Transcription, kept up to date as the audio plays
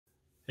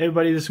Hey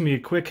everybody, this is going to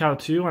be a quick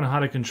how-to on how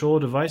to control a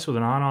device with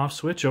an on-off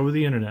switch over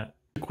the internet.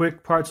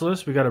 Quick parts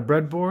list: we got a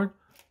breadboard,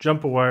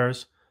 jumper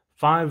wires,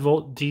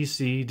 5-volt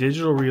DC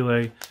digital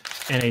relay,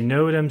 and a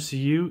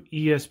NodeMcu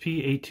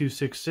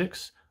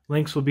ESP8266.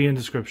 Links will be in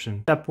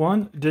description. Step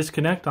 1,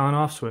 disconnect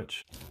on-off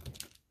switch.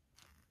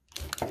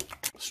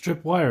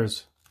 Strip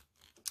wires.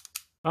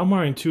 I'm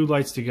wiring two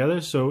lights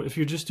together, so if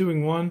you're just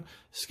doing one,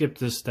 skip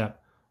this step.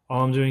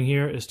 All I'm doing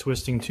here is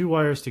twisting two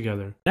wires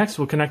together. Next,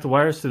 we'll connect the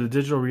wires to the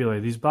digital relay.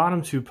 These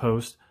bottom two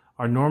posts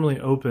are normally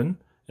open,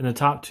 and the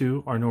top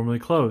two are normally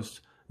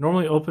closed.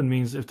 Normally open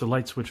means if the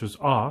light switch was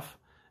off,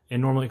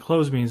 and normally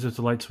closed means if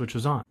the light switch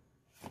was on.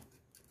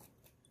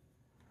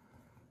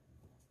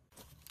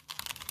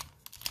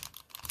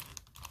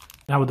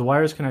 Now with the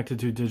wires connected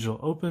to digital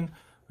open,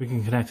 we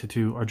can connect it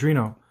to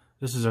Arduino.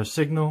 This is our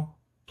signal,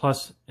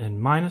 plus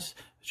and minus.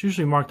 It's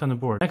usually marked on the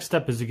board. Next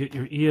step is to get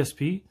your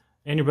ESP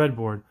and your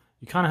breadboard.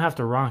 You kind of have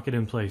to rock it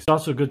in place. It's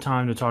also a good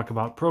time to talk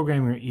about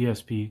programming your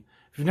ESP.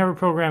 If you've never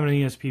programmed an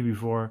ESP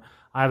before,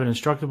 I have an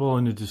instructable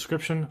in the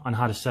description on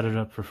how to set it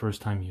up for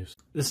first time use.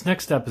 This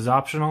next step is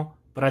optional,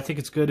 but I think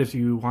it's good if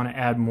you want to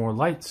add more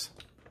lights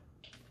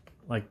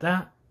like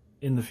that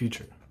in the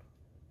future.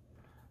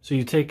 So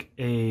you take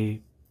a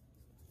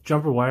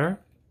jumper wire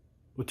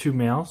with two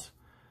males.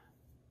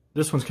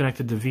 This one's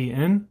connected to V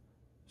in,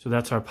 so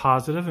that's our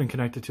positive, and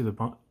connected to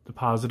the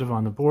positive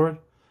on the board.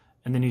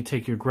 And then you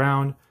take your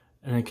ground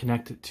and then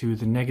connect it to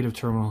the negative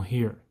terminal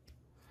here.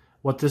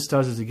 What this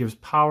does is it gives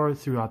power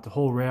throughout the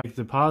whole rail. Take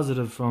the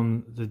positive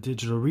from the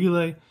digital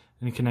relay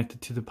and connect it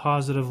to the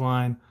positive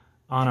line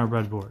on our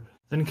breadboard.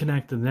 Then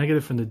connect the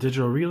negative from the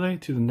digital relay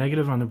to the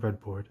negative on the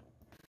breadboard.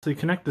 So you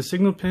connect the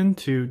signal pin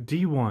to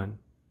D1.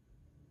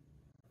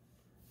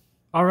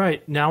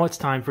 Alright, now it's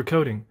time for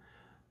coding.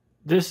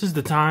 This is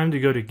the time to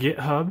go to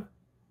GitHub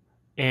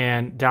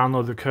and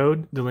download the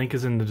code. The link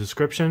is in the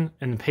description,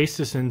 and paste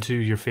this into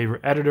your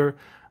favorite editor.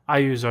 I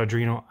use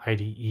Arduino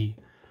IDE.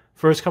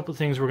 First couple of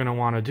things we're going to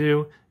want to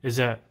do is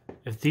that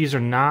if these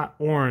are not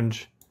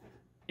orange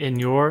in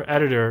your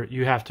editor,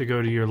 you have to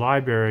go to your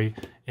library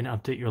and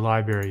update your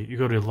library. You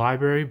go to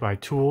library by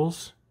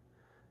tools,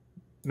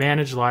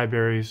 manage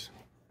libraries,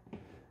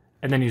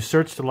 and then you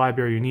search the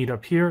library you need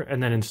up here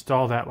and then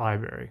install that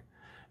library.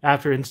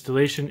 After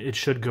installation, it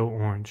should go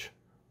orange.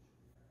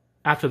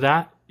 After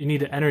that, you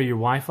need to enter your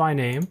Wi-Fi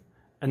name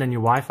and then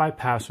your Wi-Fi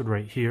password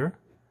right here.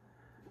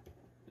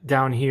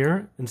 Down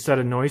here, instead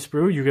of noise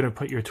brew, you're going to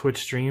put your Twitch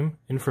stream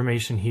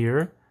information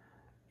here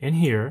and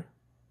here.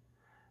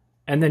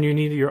 And then you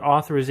need your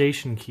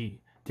authorization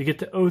key. To get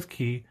the oath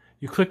key,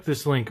 you click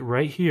this link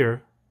right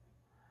here,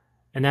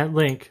 and that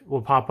link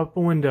will pop up a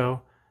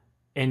window,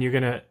 and you're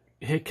going to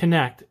hit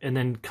connect and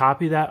then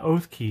copy that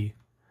oath key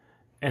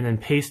and then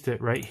paste it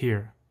right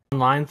here. On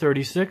line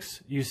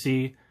 36, you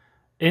see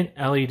int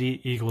LED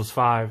equals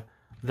 5.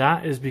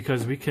 That is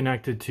because we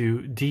connected to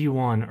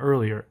D1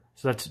 earlier.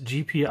 So that's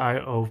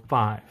GPIO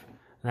 5, and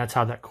that's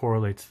how that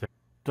correlates there.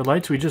 The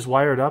lights we just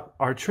wired up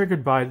are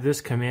triggered by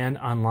this command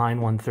on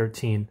line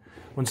 113.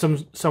 When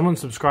someone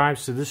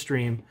subscribes to this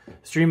stream,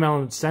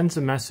 StreamElement sends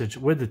a message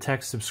with the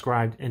text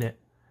subscribed in it.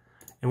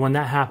 And when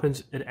that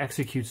happens, it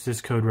executes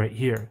this code right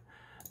here.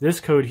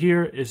 This code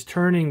here is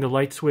turning the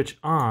light switch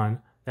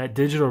on, that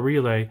digital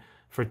relay,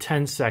 for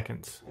 10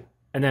 seconds,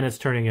 and then it's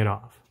turning it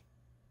off.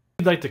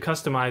 If you'd like to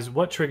customize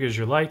what triggers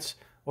your lights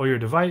or your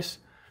device,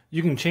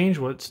 you can change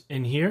what's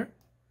in here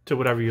to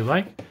whatever you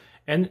like.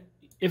 And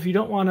if you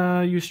don't want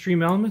to use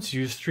StreamElements,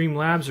 use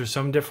Streamlabs or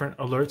some different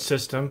alert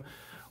system.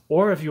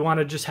 Or if you want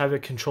to just have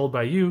it controlled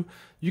by you,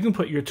 you can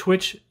put your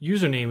Twitch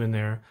username in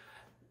there.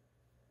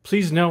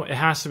 Please note it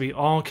has to be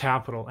all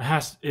capital.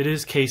 It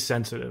is case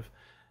sensitive.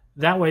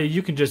 That way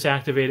you can just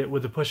activate it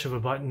with the push of a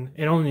button,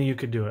 and only you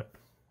could do it.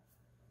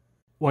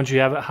 Once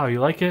you have it how you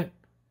like it,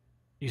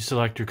 you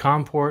select your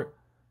comport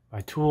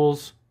by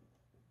tools,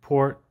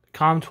 port,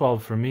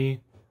 COM12 for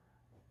me,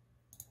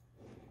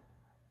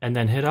 and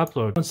then hit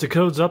upload. Once the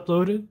code's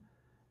uploaded,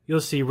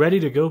 you'll see ready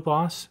to go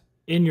boss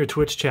in your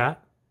Twitch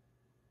chat.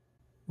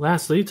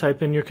 Lastly,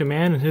 type in your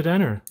command and hit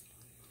enter.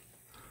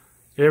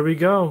 There we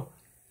go.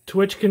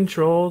 Twitch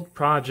controlled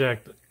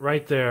project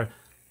right there.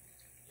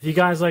 If you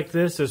guys like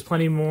this, there's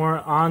plenty more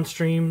on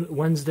stream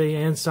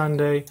Wednesday and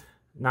Sunday,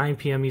 9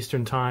 p.m.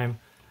 Eastern time.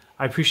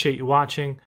 I appreciate you watching.